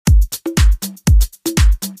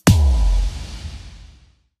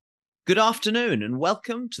Good afternoon and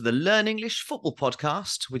welcome to the Learn English Football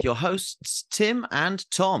Podcast with your hosts, Tim and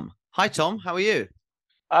Tom. Hi, Tom. How are you?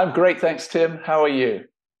 I'm great, thanks, Tim. How are you?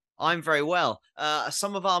 I'm very well.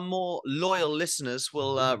 Some of our more loyal listeners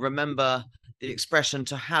will remember the expression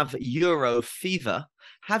to have Euro fever.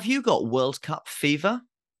 Have you got World Cup fever?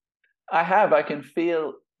 I have. I can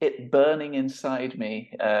feel it burning inside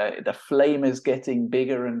me. The flame is getting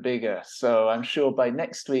bigger and bigger. So I'm sure by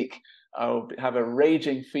next week I'll have a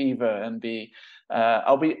raging fever and be.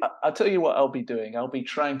 I'll tell you what I'll be doing. I'll be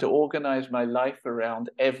trying to organize my life around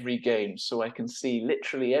every game so I can see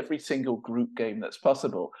literally every single group game that's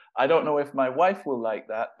possible. I don't know if my wife will like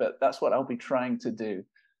that, but that's what I'll be trying to do.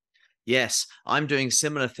 Yes, I'm doing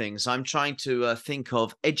similar things. I'm trying to think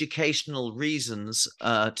of educational reasons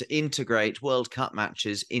to integrate World Cup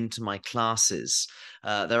matches into my classes.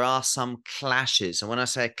 There are some clashes. And when I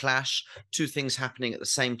say a clash, two things happening at the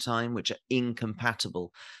same time, which are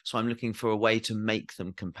incompatible. So I'm looking for a way to make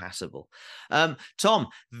them compatible. Tom,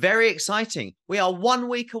 very exciting. We are 1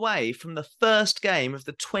 week away from the first game of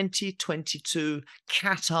the 2022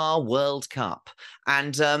 Qatar World Cup.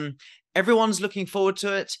 And everyone's looking forward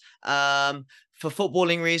to it. For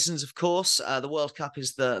footballing reasons, of course. The World Cup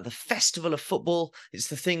is the festival of football. It's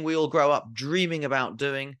the thing we all grow up dreaming about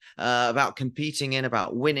doing, about competing in,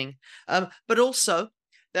 about winning. But also,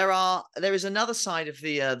 there is another side of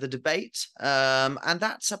the debate, and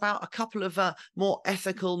that's about a couple of more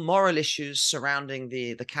ethical, moral issues surrounding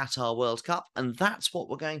the Qatar World Cup, and that's what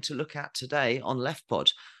we're going to look at today on Left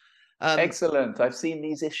Pod. Excellent. I've seen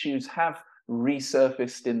these issues have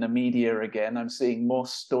resurfaced in the media again. I'm seeing more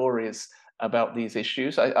stories about these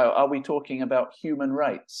issues. Are we talking about human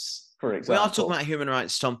rights, for example? We are talking about human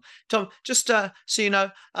rights, Tom. Tom, just so you know,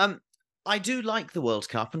 I do like the World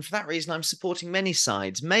Cup, and for that reason, I'm supporting many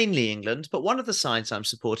sides, mainly England. But one of the sides I'm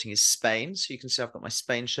supporting is Spain. So you can see I've got my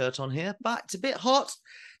Spain shirt on here, but it's a bit hot.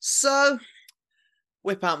 So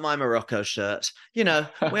whip out my Morocco shirt. You know,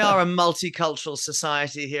 we are a multicultural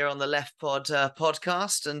society here on the Left Pod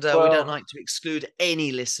podcast, and we don't like to exclude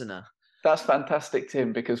any listener. That's fantastic,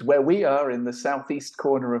 Tim, because where we are in the southeast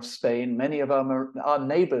corner of Spain, many of our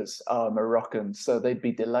neighbours are Moroccan, so they'd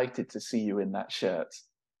be delighted to see you in that shirt.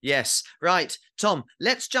 Yes, right. Tom,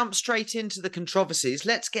 let's jump straight into the controversies.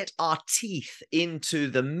 Let's get our teeth into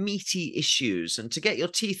the meaty issues. And to get your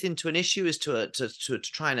teeth into an issue is to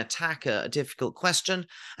try and attack a difficult question.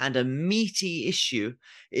 And a meaty issue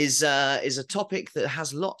is a topic that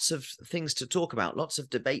has lots of things to talk about, lots of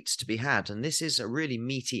debates to be had. And this is a really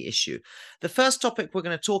meaty issue. The first topic we're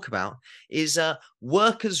going to talk about is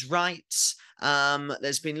workers' rights.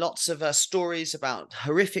 There's been lots of stories about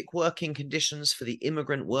horrific working conditions for the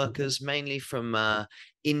immigrant workers, mainly from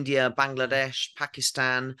India, Bangladesh,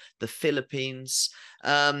 Pakistan, the Philippines,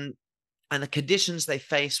 and the conditions they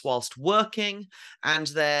face whilst working, and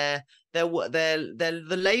the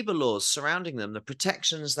labor laws surrounding them, the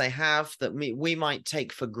protections they have that we might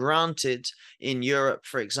take for granted in Europe,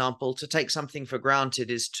 for example. To take something for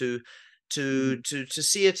granted is to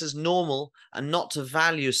see it as normal and not to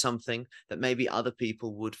value something that maybe other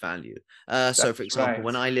people would value. So, for example, right.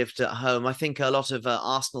 When I lived at home, I think a lot of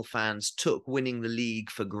Arsenal fans took winning the league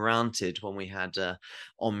for granted when we had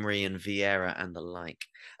Omri and Vieira and the like.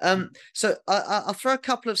 So I'll throw a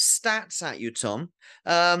couple of stats at you, Tom.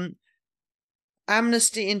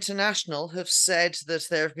 Amnesty International have said that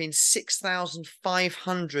there have been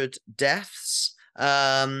 6,500 deaths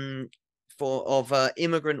of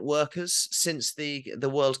immigrant workers since the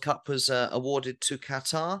World Cup was awarded to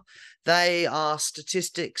Qatar. They are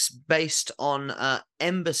statistics based on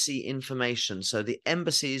embassy information. So the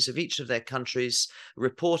embassies of each of their countries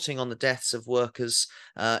reporting on the deaths of workers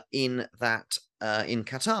in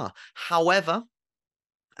Qatar. However,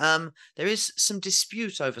 there is some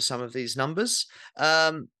dispute over some of these numbers.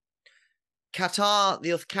 The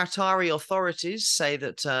Qatari authorities say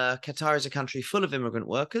that Qatar is a country full of immigrant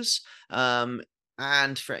workers. And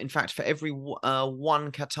in fact, for every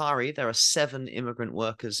one Qatari, there are 7 immigrant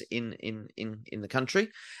workers in the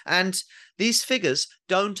country. And these figures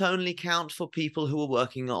don't only count for people who are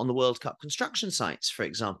working on the World Cup construction sites, for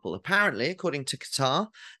example. Apparently, according to Qatar,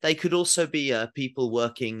 they could also be people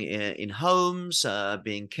working in homes,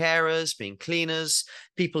 being carers, being cleaners,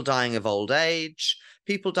 people dying of old age,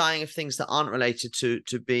 people dying of things that aren't related to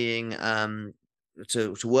being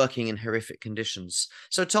to working in horrific conditions.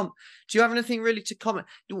 So, Tom, do you have anything really to comment?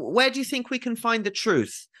 Where do you think we can find the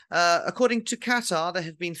truth? According to Qatar, there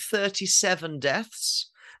have been 37 deaths.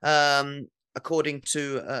 according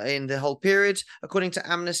to in the whole period. According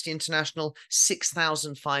to Amnesty International,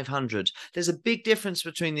 6,500. There's a big difference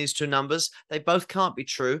between these two numbers. They both can't be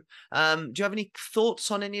true. Do you have any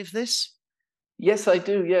thoughts on any of this? Yes, I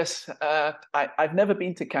do. Yes. I've never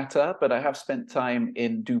been to Qatar, but I have spent time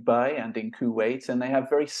in Dubai and in Kuwait, and they have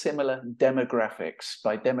very similar demographics.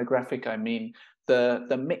 By demographic, I mean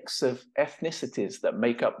the mix of ethnicities that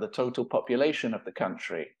make up the total population of the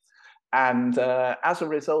country. And as a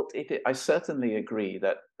result, I certainly agree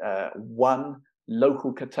that one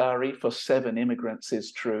local Qatari for 7 immigrants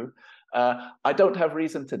is true. I don't have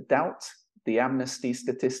reason to doubt the Amnesty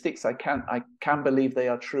statistics. I can believe they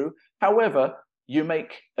are true. However, you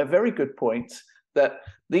make a very good point that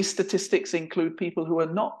these statistics include people who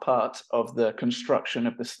are not part of the construction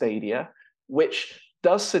of the stadia, which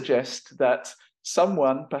does suggest that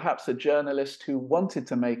someone, perhaps a journalist who wanted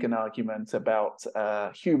to make an argument about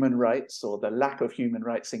human rights or the lack of human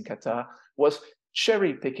rights in Qatar, was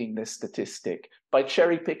cherry picking this statistic. By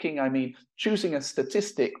cherry picking, I mean choosing a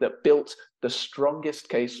statistic that built the strongest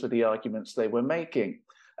case for the arguments they were making.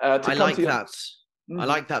 I like that. I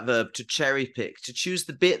like that verb, to cherry pick, to choose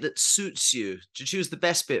the bit that suits you, to choose the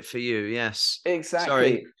best bit for you. Yes. Exactly.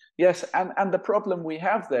 Sorry. Yes, and the problem we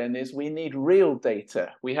have then is we need real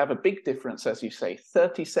data. We have a big difference, as you say,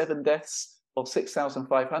 37 deaths or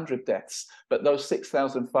 6,500 deaths. But those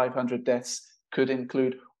 6,500 deaths could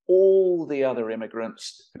include all the other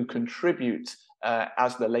immigrants who contribute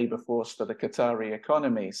as the labor force for the Qatari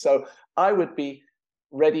economy. So I would be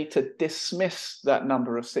ready to dismiss that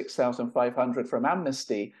number of 6,500 from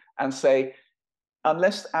Amnesty and say,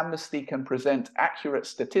 unless Amnesty can present accurate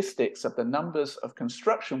statistics of the numbers of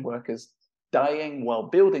construction workers dying while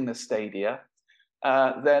building the stadia,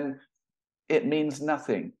 then it means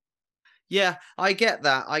nothing. Yeah, I get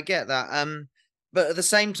that. But at the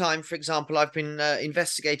same time, for example, I've been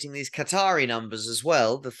investigating these Qatari numbers as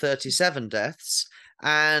well, the 37 deaths.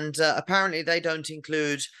 And apparently they don't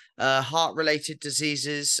include heart-related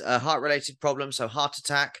diseases, heart-related problems, so heart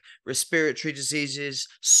attack, respiratory diseases,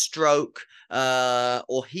 stroke,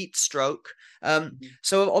 or heat stroke.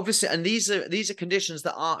 So obviously, and these are conditions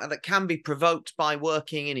that can be provoked by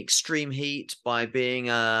working in extreme heat, by being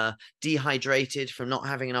dehydrated from not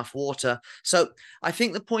having enough water. So I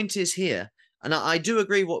think the point is here. And I do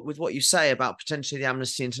agree with what you say about potentially the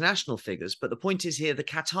Amnesty International figures, but the point is here, the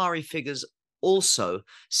Qatari figures also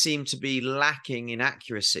seem to be lacking in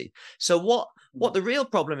accuracy. So what the real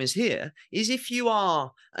problem is here is, if you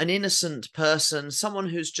are an innocent person, someone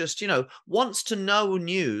who's just, wants to know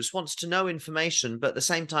news, wants to know information, but at the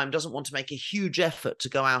same time doesn't want to make a huge effort to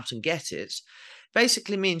go out and get it,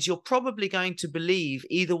 basically means you're probably going to believe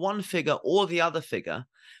either one figure or the other figure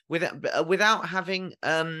without having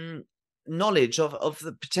knowledge of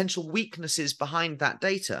the potential weaknesses behind that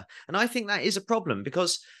data. And I think that is a problem,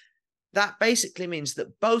 because that basically means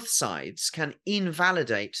that both sides can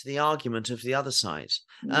invalidate the argument of the other side.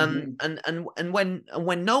 And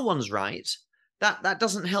when no one's right, that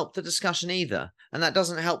doesn't help the discussion either, and that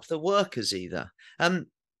doesn't help the workers either.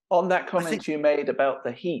 On that comment you made about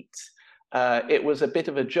the heat, it was a bit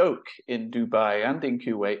of a joke in Dubai and in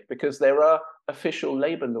Kuwait, because there are official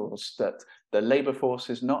labor laws that the labor force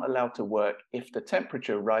is not allowed to work if the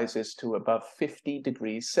temperature rises to above 50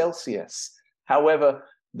 degrees Celsius. However,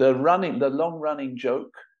 the long-running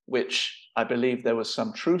joke, which I believe there was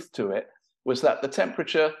some truth to it, was that the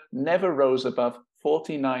temperature never rose above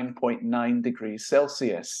 49.9 degrees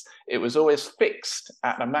Celsius. It was always fixed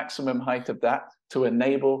at a maximum height of that to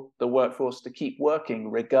enable the workforce to keep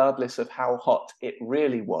working regardless of how hot it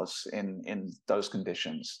really was in those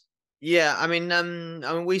conditions. Yeah, I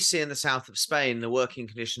mean, we see in the south of Spain the working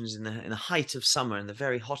conditions in the height of summer, in the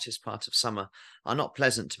very hottest part of summer, are not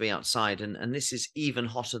pleasant to be outside, and this is even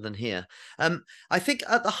hotter than here. I think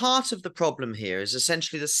at the heart of the problem here is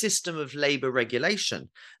essentially the system of labor regulation,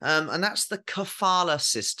 and that's the kafala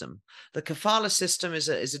system. The kafala system is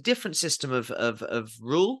a different system of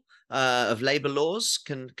rule. Of labor laws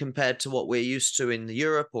compared to what we're used to in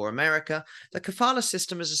Europe or America. The kafala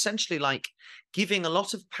system is essentially like giving a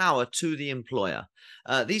lot of power to the employer.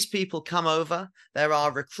 These people come over, there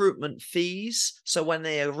are recruitment fees, so when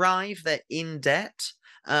they arrive, they're in debt.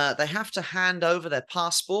 They have to hand over their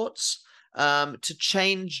passports. To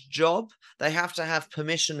change job, they have to have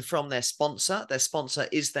permission from their sponsor. Their sponsor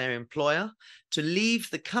is their employer. To leave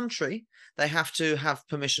the country, they have to have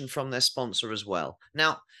permission from their sponsor as well.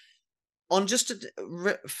 Now,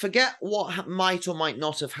 forget what might or might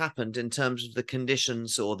not have happened in terms of the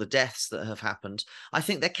conditions or the deaths that have happened. I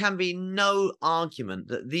think there can be no argument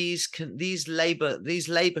that these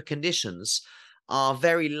labor conditions are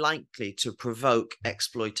very likely to provoke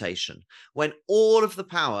exploitation. When all of the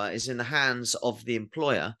power is in the hands of the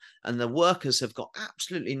employer and the workers have got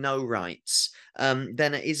absolutely no rights,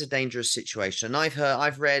 then it is a dangerous situation.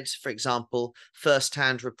 I've read, for example,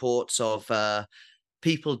 first-hand reports of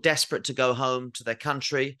people desperate to go home to their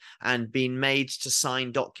country and being made to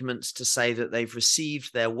sign documents to say that they've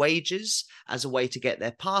received their wages as a way to get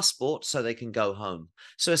their passport so they can go home.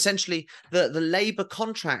 So essentially, the labor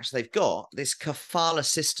contract they've got, this kafala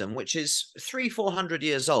system, which is 300-400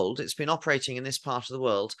 years old, it's been operating in this part of the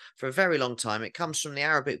world for a very long time. It comes from the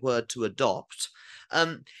Arabic word to adopt.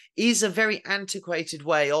 Is a very antiquated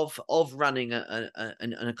way of running an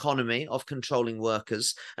economy, of controlling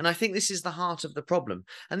workers. And I think this is the heart of the problem.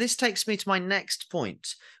 And this takes me to my next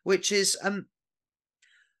point, which is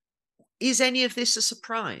any of this a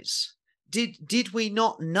surprise? Did we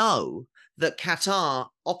not know that Qatar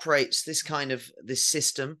operates this kind of this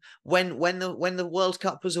system when the World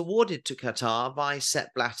Cup was awarded to Qatar by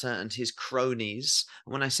Sepp Blatter and his cronies?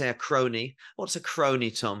 And when I say a crony, what's a crony,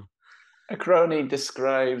 Tom? A crony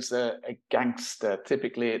describes a gangster.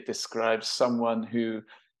 Typically, it describes someone who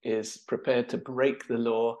is prepared to break the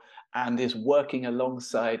law and is working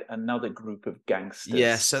alongside another group of gangsters.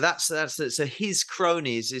 Yeah, so that's so his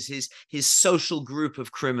cronies is his social group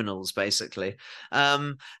of criminals, basically.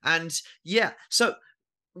 And yeah, so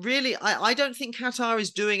really, I don't think Qatar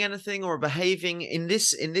is doing anything or behaving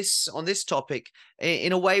on this topic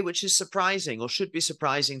in a way which is surprising or should be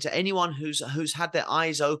surprising to anyone who's had their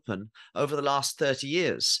eyes open over the last 30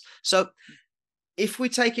 years. So if we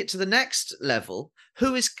take it to the next level,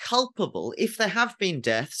 who is culpable if there have been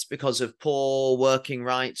deaths because of poor working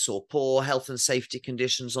rights or poor health and safety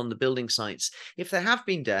conditions on the building sites? If there have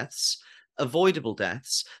been deaths, avoidable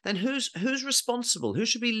deaths, then who's responsible? Who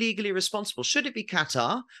should be legally responsible? Should it be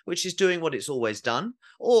Qatar, which is doing what it's always done?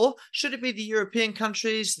 Or should it be the European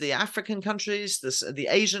countries, the African countries, the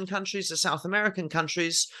Asian countries, the South American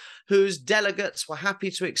countries, whose delegates were happy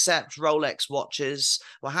to accept Rolex watches,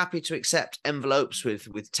 were happy to accept envelopes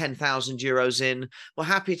with 10,000 euros in, were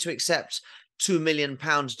happy to accept £2 million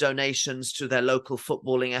donations to their local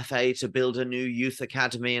footballing FA to build a new youth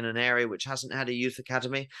academy in an area which hasn't had a youth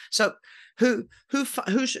academy? So who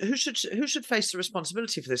should face the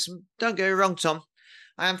responsibility for this? And don't get me wrong, Tom,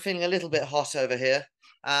 I am feeling a little bit hot over here.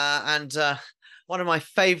 And one of my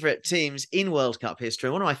favorite teams in World Cup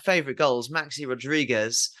history, one of my favorite goals, Maxi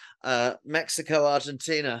Rodriguez, Mexico,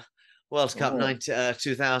 Argentina, World Cup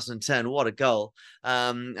 2010. What a goal.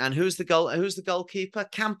 And who's the goalkeeper?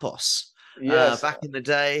 Campos. Yes. Back in the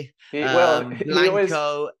day,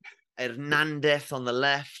 Blanco, Hernandez on the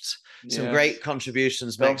left. Some great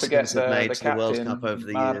contributions Mexicans have made to the World Cup over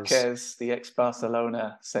the years. Marquez, the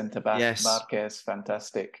ex-Barcelona centre-back. Yes. Marquez,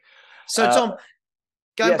 fantastic. So, Tom,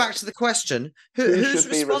 going back to the question, who's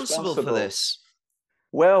responsible for this?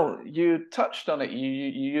 Well, you touched on it. You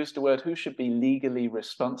used the word who should be legally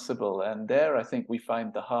responsible. And there, I think we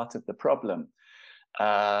find the heart of the problem.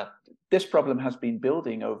 This problem has been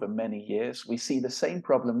building over many years. We see the same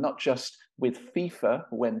problem not just with FIFA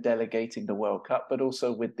when delegating the World Cup, but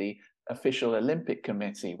also with the official Olympic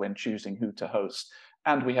Committee when choosing who to host.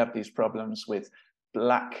 And we have these problems with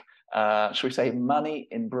black, shall we say, money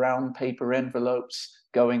in brown paper envelopes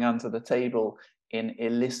going under the table in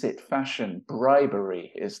illicit fashion.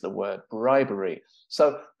 Bribery is the word, bribery.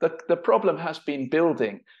 So the problem has been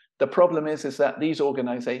building. The problem is that these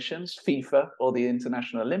organizations, FIFA or the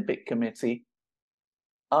International Olympic Committee,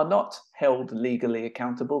 are not held legally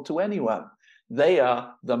accountable to anyone. They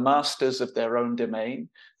are the masters of their own domain.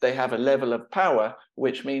 They have a level of power,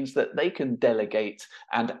 which means that they can delegate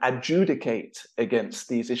and adjudicate against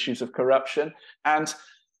these issues of corruption. And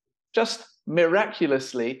just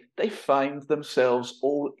miraculously, they find themselves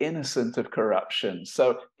all innocent of corruption.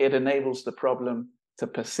 So it enables the problem to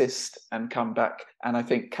persist and come back. And I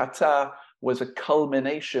think Qatar was a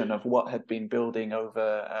culmination of what had been building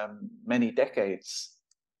over many decades.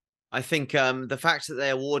 I think the fact that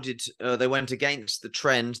they went against the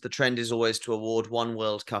trend is always to award one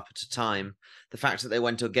World Cup at a time. The fact that they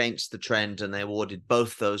went against the trend and they awarded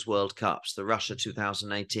both those World Cups, the Russia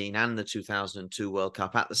 2018 and the 2002 World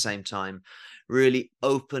Cup at the same time, really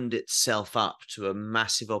opened itself up to a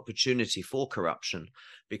massive opportunity for corruption.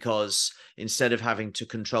 Because instead of having to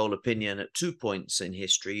control opinion at 2 points in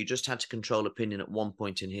history, you just had to control opinion at 1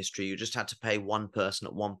 point in history. You just had to pay one person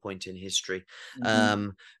at 1 point in history.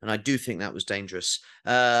 And I do think that was dangerous.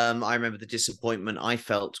 I remember the disappointment I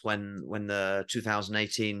felt when the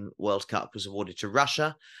 2018 World Cup was awarded to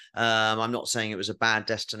Russia. I'm not saying it was a bad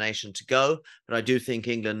destination to go, but I do think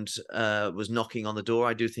England was knocking on the door.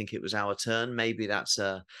 I do think it was our turn. Maybe that's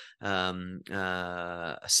a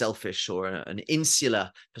selfish or an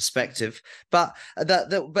insular perspective, but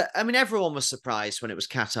but I mean, everyone was surprised when it was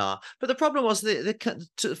Qatar. But the problem was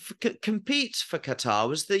to compete for Qatar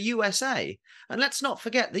was the USA, and let's not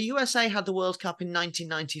forget the USA had the World Cup in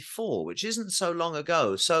 1994, which isn't so long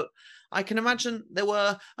ago. So I can imagine there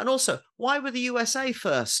were, and also, why were the USA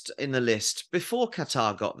first in the list before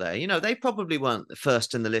Qatar got there? You know, they probably weren't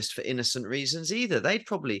first in the list for innocent reasons either. They'd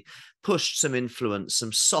probably pushed some influence,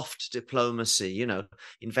 some soft diplomacy, you know,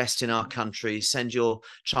 invest in our country, send your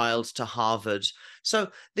child to Harvard. So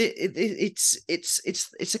it's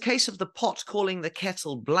a case of the pot calling the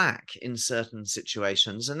kettle black in certain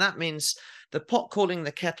situations, and that means the pot calling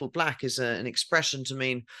the kettle black is an expression to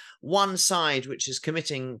mean one side which is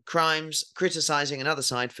committing crimes, criticizing another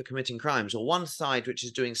side for committing crimes, or one side which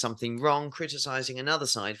is doing something wrong, criticizing another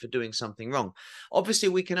side for doing something wrong. Obviously,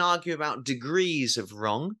 we can argue about degrees of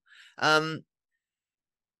wrong, but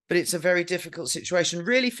it's a very difficult situation.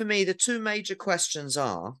 Really, for me, the two major questions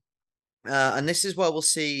are, and this is where we'll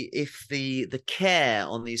see if the care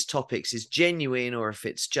on these topics is genuine or if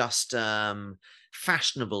it's just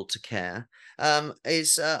fashionable to care,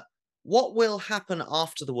 is what will happen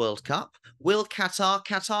after the World Cup? Will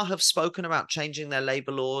Qatar have spoken about changing their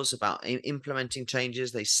labor laws, about implementing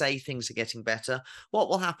changes? They say things are getting better. What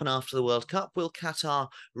will happen after the World Cup? Will Qatar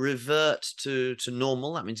revert to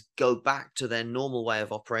normal? That means go back to their normal way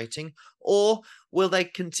of operating. Or will they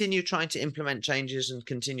continue trying to implement changes and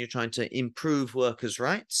continue trying to improve workers'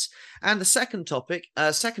 rights? And the second topic,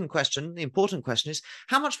 second question, the important question is,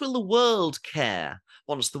 how much will the world care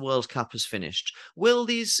once the World Cup has finished? Will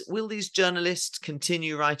these journalists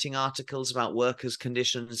continue writing articles about workers'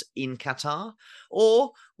 conditions in Qatar?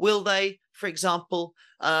 Or will they, for example,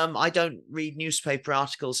 I don't read newspaper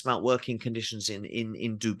articles about working conditions in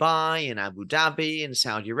Dubai, in Abu Dhabi, in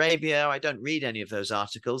Saudi Arabia. I don't read any of those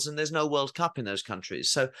articles, and there's no World Cup in those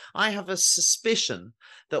countries. So I have a suspicion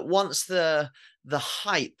that once the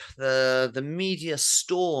hype, the media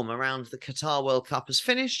storm around the Qatar World Cup is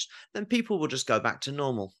finished, then people will just go back to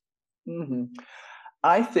normal. Mm-hmm.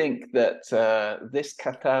 I think that this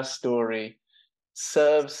Qatar story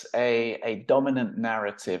serves a dominant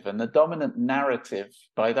narrative. And the dominant narrative,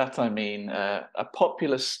 by that I mean a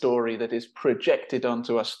popular story that is projected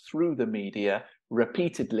onto us through the media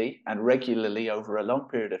repeatedly and regularly over a long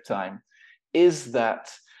period of time, is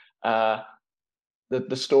that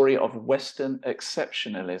the story of Western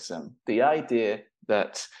exceptionalism. The idea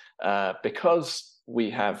that because we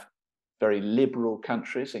have very liberal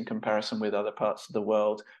countries in comparison with other parts of the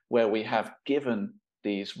world, where we have given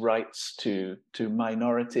these rights to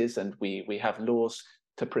minorities and we have laws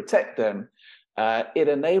to protect them, it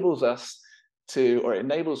enables us to, or it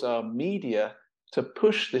enables our media to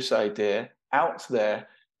push this idea out there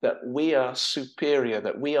that we are superior,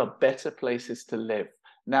 that we are better places to live.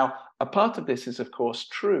 Now, a part of this is, of course,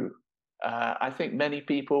 true. I think many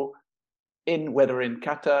people, whether in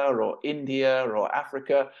Qatar or India or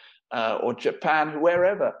Africa, or Japan,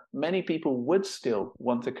 wherever, many people would still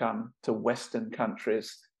want to come to Western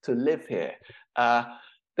countries to live here.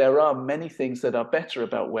 There are many things that are better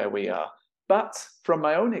about where we are. But from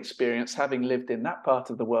my own experience, having lived in that part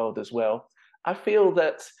of the world as well, I feel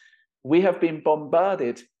that we have been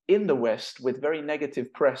bombarded in the West with very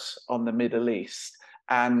negative press on the Middle East.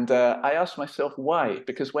 And I ask myself why,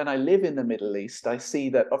 because when I live in the Middle East, I see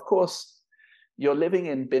that, of course, you're living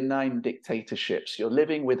in benign dictatorships. You're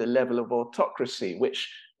living with a level of autocracy,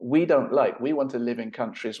 which we don't like. We want to live in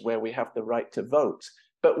countries where we have the right to vote.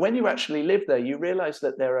 But when you actually live there, you realize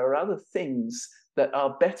that there are other things that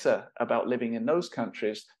are better about living in those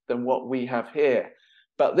countries than what we have here.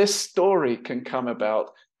 But this story can come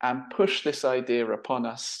about and push this idea upon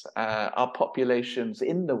us, our populations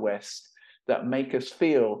in the West, that make us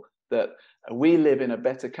feel that we live in a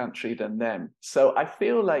better country than them. So I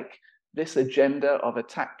feel like this agenda of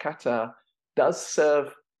attack Qatar does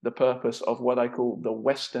serve the purpose of what I call the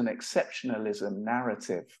Western exceptionalism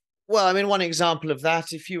narrative. Well, I mean, one example of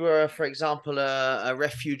that, if you were, for example, a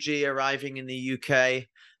refugee arriving in the UK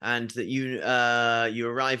and that you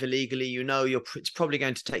arrive illegally, you know, it's probably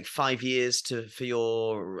going to take 5 years for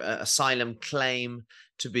your asylum claim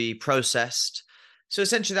to be processed. So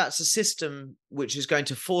essentially, that's a system which is going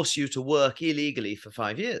to force you to work illegally for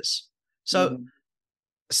 5 years. So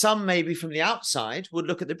some maybe from the outside would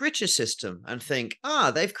look at the British system and think,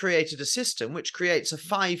 they've created a system which creates a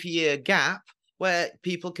 5-year gap where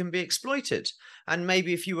people can be exploited. And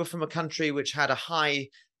maybe if you were from a country which had a high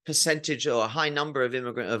percentage or a high number of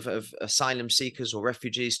of asylum seekers or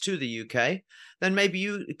refugees to the UK, then maybe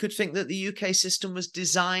you could think that the UK system was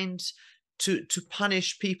designed to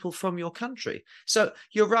punish people from your country. So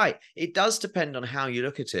you're right. It does depend on how you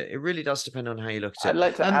look at it. It really does depend on how you look at it. I'd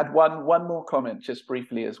like to add one more comment just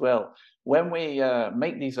briefly as well. When we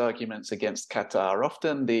make these arguments against Qatar,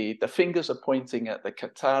 often the fingers are pointing at the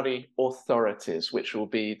Qatari authorities, which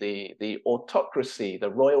will be the autocracy,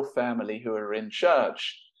 the royal family who are in charge.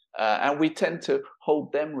 And we tend to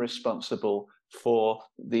hold them responsible for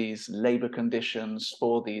these labor conditions,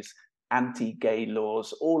 for these anti-gay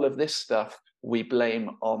laws, all of this stuff we blame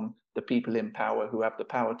on the people in power who have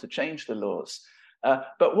the power to change the laws.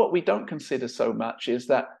 But what we don't consider so much is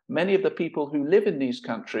that many of the people who live in these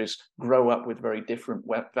countries grow up with very different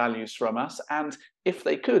values from us. And if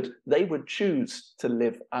they could, they would choose to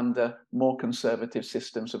live under more conservative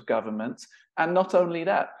systems of government. And not only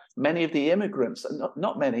that, many of the immigrants,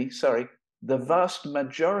 not many, sorry, the vast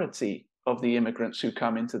majority of the immigrants who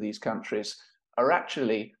come into these countries are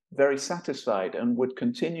actually very satisfied and would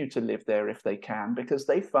continue to live there if they can, because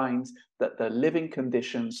they find that the living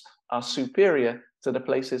conditions are superior to the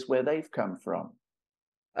places where they've come from.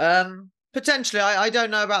 Potentially, I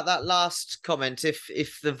don't know about that last comment.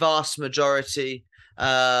 If the vast majority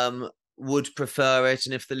would prefer it,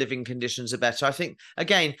 and if the living conditions are better, I think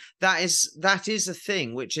again that is a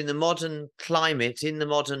thing which in the modern climate, in the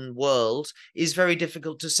modern world, is very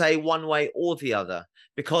difficult to say one way or the other,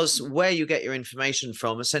 because where you get your information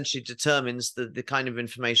from essentially determines the kind of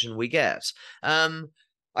information we get.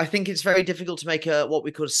 I think it's very difficult to make what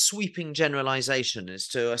we call a sweeping generalization.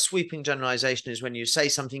 A sweeping generalization is when you say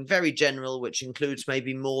something very general, which includes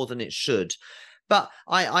maybe more than it should. But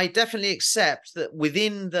I definitely accept that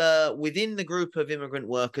within the group of immigrant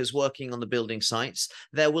workers working on the building sites,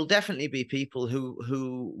 there will definitely be people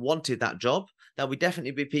who wanted that job. There will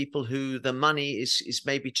definitely be people who the money is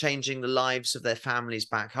maybe changing the lives of their families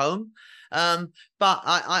back home. But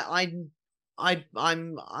I'm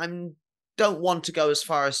don't want to go as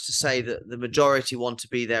far as to say that the majority want to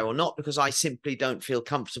be there or not, because I simply don't feel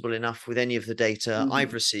comfortable enough with any of the data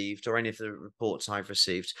I've received or any of the reports I've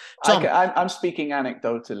received. Tom, I'm speaking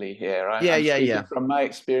anecdotally here. I'm speaking from my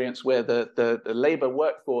experience, where the labor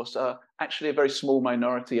workforce are actually a very small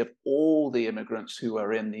minority of all the immigrants who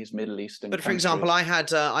are in these Middle Eastern countries. For example, I've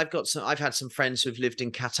had some friends who've lived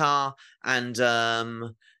in Qatar, and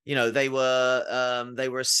they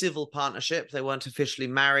were a civil partnership. They weren't officially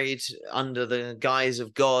married under the guise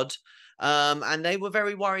of God. And they were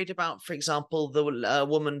very worried about, for example, the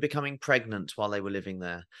woman becoming pregnant while they were living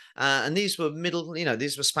there. And these were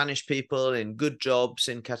these were Spanish people in good jobs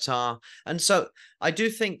in Qatar. And so I do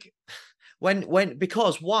think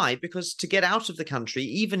because to get out of the country,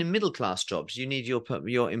 even in middle class jobs, you need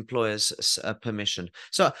your employer's permission.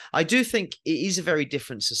 So I do think it is a very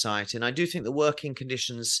different society, and I do think the working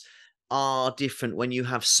conditions are different when you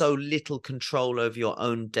have so little control over your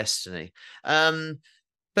own destiny.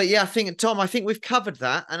 But yeah, Tom, I think we've covered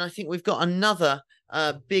that, and I think we've got another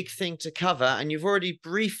big thing to cover, and you've already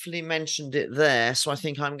briefly mentioned it there. So I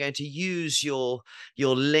think I'm going to use your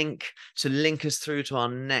link to link us through to our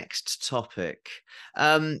next topic.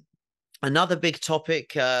 Another big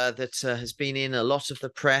topic that has been in a lot of the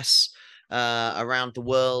press around the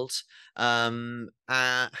world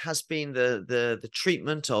has been the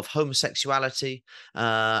treatment of homosexuality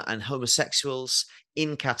and homosexuals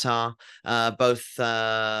in Qatar, both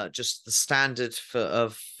just the standard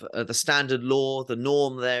the standard law. The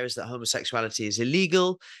norm there is that homosexuality is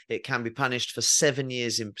illegal. It can be punished for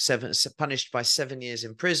punished by 7 years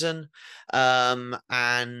in prison,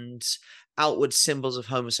 and outward symbols of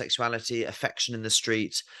homosexuality, affection in the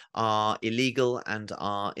street, are illegal, and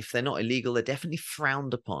if they're not illegal, they're definitely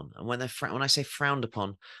frowned upon. And when I say frowned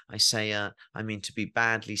upon, I mean to be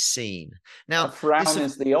badly seen. Now, a frown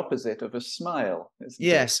is the opposite of a smile, isn't it?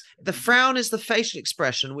 Yes, the frown is the facial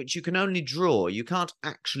expression which you can only draw. You can't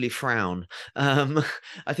actually frown.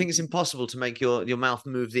 I think it's impossible to make your mouth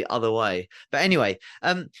move the other way. But anyway,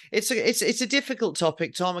 it's a difficult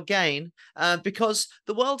topic, Tom, again, because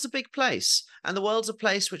the world's a big place, and the world's a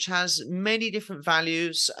place which has many different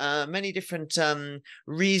values, many different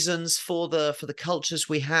reasons for the cultures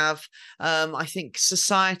we have. I think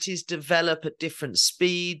societies develop at different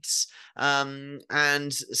speeds,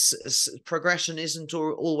 and progression isn't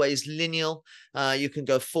always linear. You can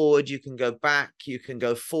go forward, you can go back, you can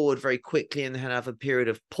go forward very quickly and then have a period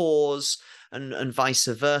of pause. and vice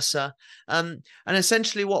versa. And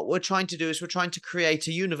essentially what we're trying to do is we're trying to create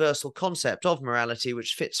a universal concept of morality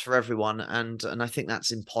which fits for everyone, and I think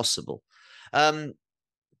that's impossible.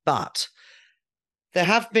 But there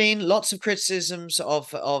have been lots of criticisms of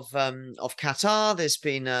Qatar. There's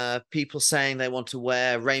been people saying they want to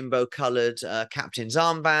wear rainbow-coloured captain's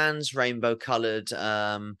armbands, rainbow-coloured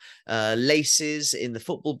laces in the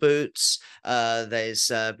football boots. There's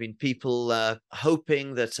been people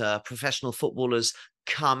hoping that professional footballers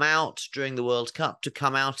come out during the World Cup. To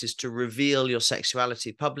come out is to reveal your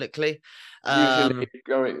sexuality publicly. Usually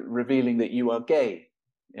revealing that you are gay.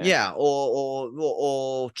 Yeah,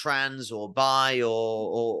 or trans or bi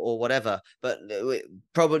or whatever, but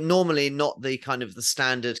probably normally not the kind of the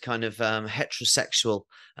standard kind of heterosexual.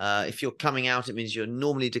 If you're coming out, it means you're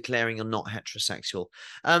normally declaring you're not heterosexual.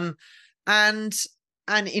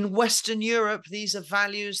 And in Western Europe, these are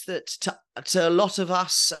values that to a lot of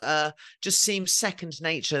us just seem second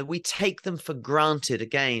nature. We take them for granted.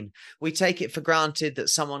 Again, we take it for granted that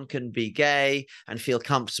someone can be gay and feel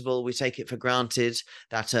comfortable. We take it for granted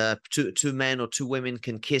that two men or two women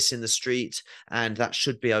can kiss in the street, and that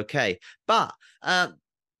should be okay. But at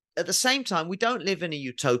the same time, we don't live in a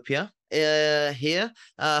utopia here.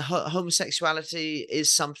 Homosexuality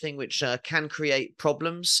is something which can create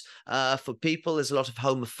problems for people. There's a lot of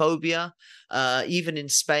homophobia, even in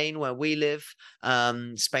Spain where we live.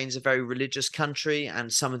 Spain's a very religious country,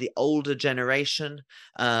 and some of the older generation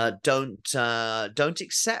don't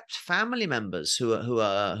accept family members who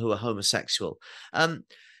are homosexual.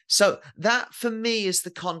 So that, for me, is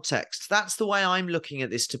the context. That's the way I'm looking at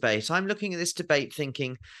this debate. I'm looking at this debate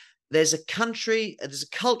thinking there's a country, there's a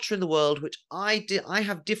culture in the world which I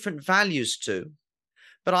have different values to,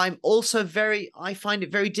 but I'm also I find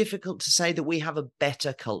it very difficult to say that we have a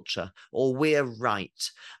better culture or we're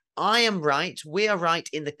right. I am right. We are right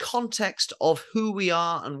in the context of who we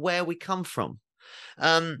are and where we come from.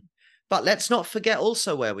 But let's not forget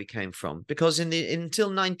also where we came from, because until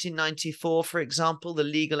 1994, for example, the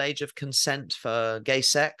legal age of consent for gay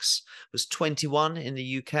sex was 21 in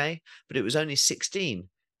the UK, but it was only 16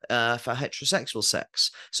 for heterosexual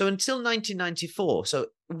sex. So until 1994, so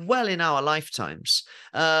well in our lifetimes,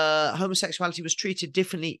 homosexuality was treated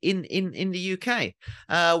differently in the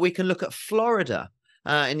UK. We can look at Florida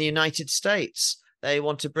in the United States. They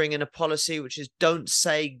want to bring in a policy which is don't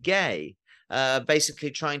say gay.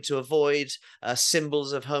 Basically trying to avoid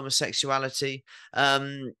symbols of homosexuality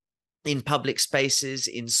in public spaces,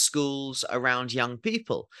 in schools, around young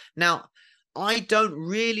people. Now, I don't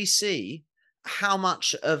really see how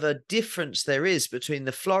much of a difference there is between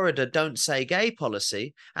the Florida don't say gay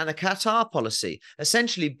policy and the Qatar policy.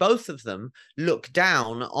 Essentially, both of them look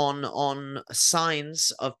down on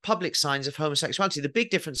signs of public signs of homosexuality. The big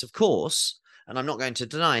difference, of course, and I'm not going to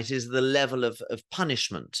deny it, is the level of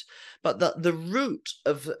punishment. But the root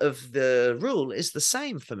of the rule is the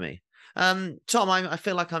same for me. Tom, I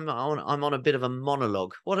feel like I'm on a bit of a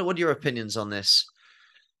monologue. What are your opinions on this?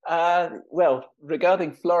 Well,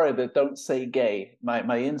 regarding Florida, don't say gay.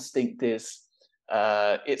 My instinct is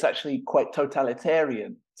it's actually quite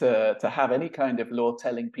totalitarian to have any kind of law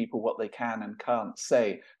telling people what they can and can't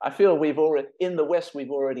say. I feel in the West,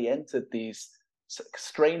 we've already entered these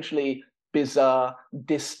strangely bizarre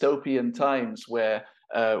dystopian times where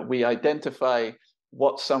we identify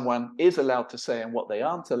what someone is allowed to say and what they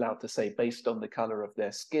aren't allowed to say based on the color of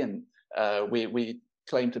their skin. We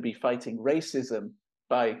claim to be fighting racism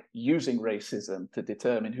by using racism to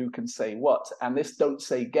determine who can say what. And this don't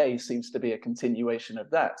say gay seems to be a continuation of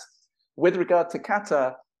that. With regard to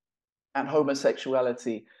Qatar and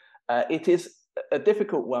homosexuality, it is a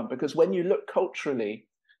difficult one, because when you look culturally,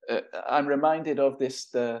 I'm reminded of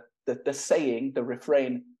the saying, the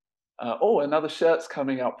refrain, another shirt's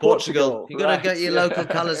coming up. Portugal. You got to get your local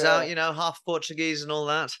colors out, half Portuguese and all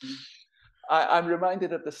that. I'm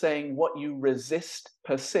reminded of the saying, what you resist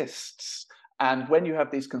persists. And when you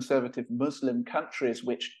have these conservative Muslim countries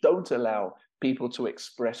which don't allow people to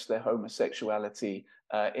express their homosexuality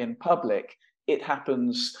in public, it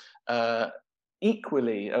happens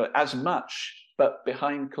equally, as much, but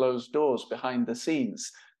behind closed doors, behind the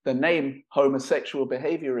scenes. The name homosexual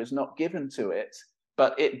behavior is not given to it,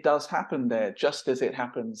 but it does happen there, just as it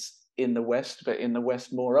happens in the West, but in the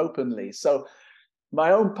West more openly. So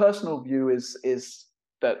my own personal view is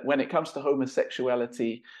that when it comes to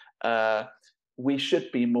homosexuality, we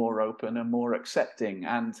should be more open and more accepting.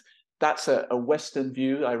 And that's a Western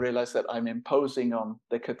view. I realize that I'm imposing on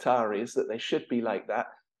the Qataris that they should be like that.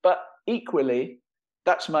 But equally,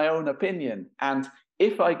 that's my own opinion. And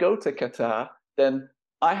if I go to Qatar, then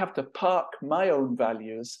I have to park my own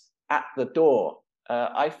values at the door.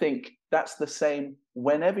 I think that's the same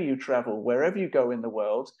whenever you travel, wherever you go in the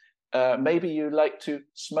world. Maybe you like to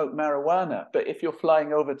smoke marijuana, but if you're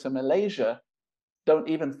flying over to Malaysia, don't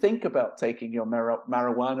even think about taking your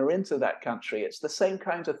marijuana into that country. It's the same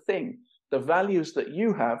kind of thing. The values that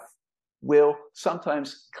you have will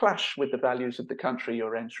sometimes clash with the values of the country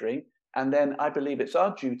you're entering. And then I believe it's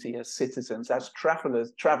our duty as citizens, as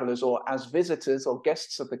travelers, or as visitors or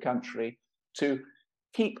guests of the country, to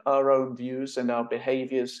keep our own views and our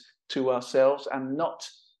behaviors to ourselves and not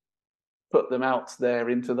put them out there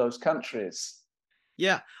into those countries.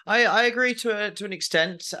 Yeah, I agree to an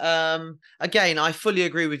extent. Again, I fully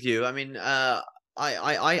agree with you. I mean,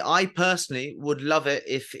 I personally would love it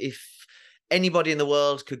if anybody in the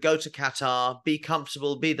world could go to Qatar, be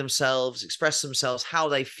comfortable, be themselves, express themselves how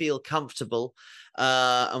they feel comfortable,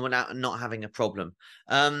 and without not having a problem.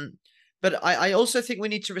 But I also think we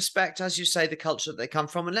need to respect, as you say, the culture that they come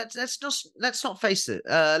from, and let's not face it.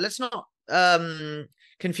 Let's not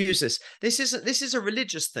confuse this. This is a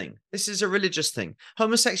religious thing. This is a religious thing.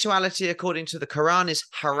 Homosexuality, according to the Quran, is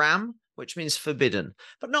haram, which means forbidden.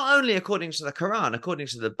 But not only according to the Quran, according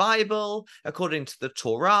to the Bible, according to the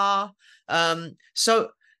Torah. So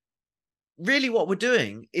really what we're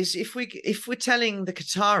doing is if we're telling the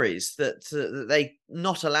Qataris that they're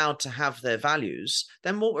not allowed to have their values,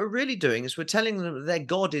 then what we're really doing is we're telling them that their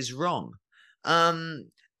God is wrong.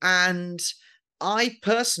 And I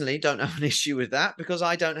personally don't have an issue with that because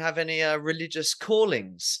I don't have any religious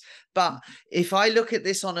callings. But if I look at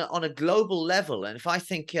this on a global level, and if I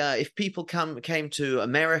think if people came to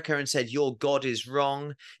America and said your God is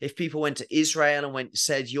wrong, if people went to Israel and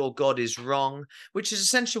said your God is wrong, which is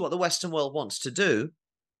essentially what the Western world wants to do,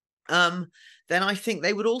 then I think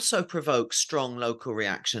they would also provoke strong local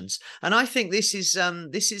reactions. And I think this is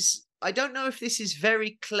I don't know if this is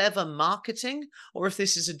very clever marketing or if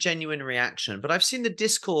this is a genuine reaction, but I've seen the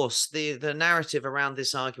discourse, the narrative around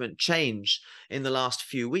this argument change in the last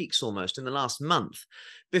few weeks, almost in the last month.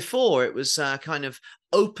 Before, it was kind of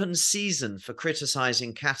open season for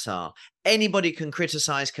criticizing Qatar. Anybody can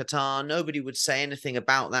criticize Qatar. Nobody would say anything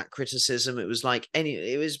about that criticism. It was like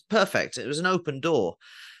it was perfect. It was an open door.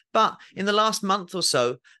 But in the last month or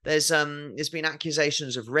so, there's been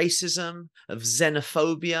accusations of racism, of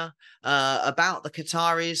xenophobia about the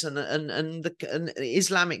Qataris and the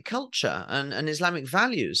Islamic culture and Islamic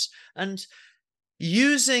values, and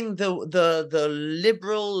using the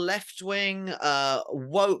liberal left-wing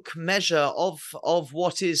woke measure of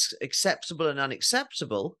what is acceptable and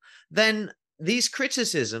unacceptable, then these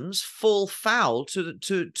criticisms fall foul to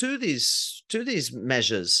these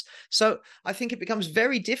measures. So I think it becomes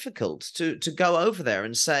very difficult to go over there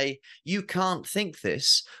and say you can't think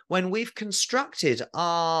this when we've constructed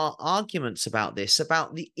our arguments about this,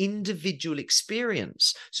 about the individual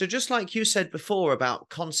experience. So just like you said before about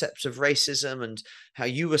concepts of racism and how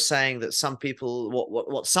you were saying that some people,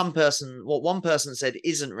 what one person said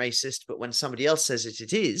isn't racist, but when somebody else says it,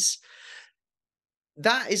 it is.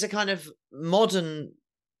 That is a kind of modern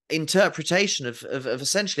interpretation of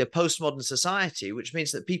essentially a postmodern society, which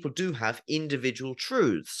means that people do have individual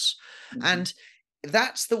truths. Mm-hmm. And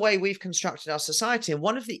that's the way we've constructed our society. And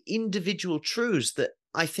one of the individual truths that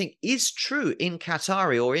I think is true in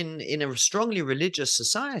Qatari or in a strongly religious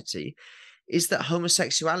society is that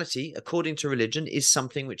homosexuality, according to religion, is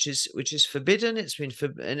something which is forbidden. It's been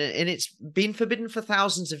and it's been forbidden for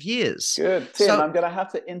thousands of years. Good, Tim. I'm going to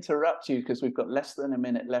have to interrupt you because we've got less than a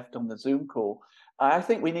minute left on the Zoom call. I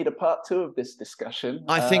think we need a part 2 of this discussion.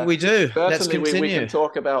 I think we do. Let's continue. We can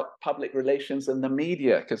talk about public relations and the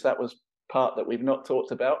media because that was part that we've not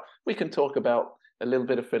talked about. We can talk about a little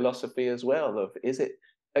bit of philosophy as well. Of is it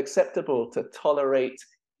acceptable to tolerate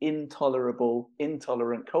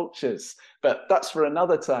intolerant cultures? But that's for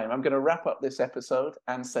another time. I'm going to wrap up this episode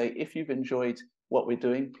and say, if you've enjoyed what we're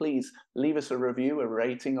doing, please leave us a review, a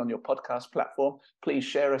rating on your podcast platform. Please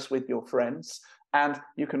share us with your friends. And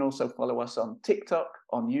you can also follow us on TikTok,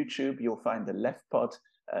 on YouTube. You'll find the Left Pod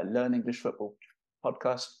Learn English Football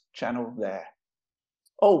podcast channel there.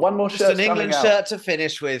 Oh, one more shirt. Just an England shirt to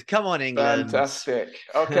finish with. Come on, England. Fantastic.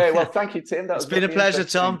 Okay, well, thank you, Tim. It's been a pleasure,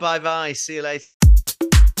 Tom. Bye-bye. See you later.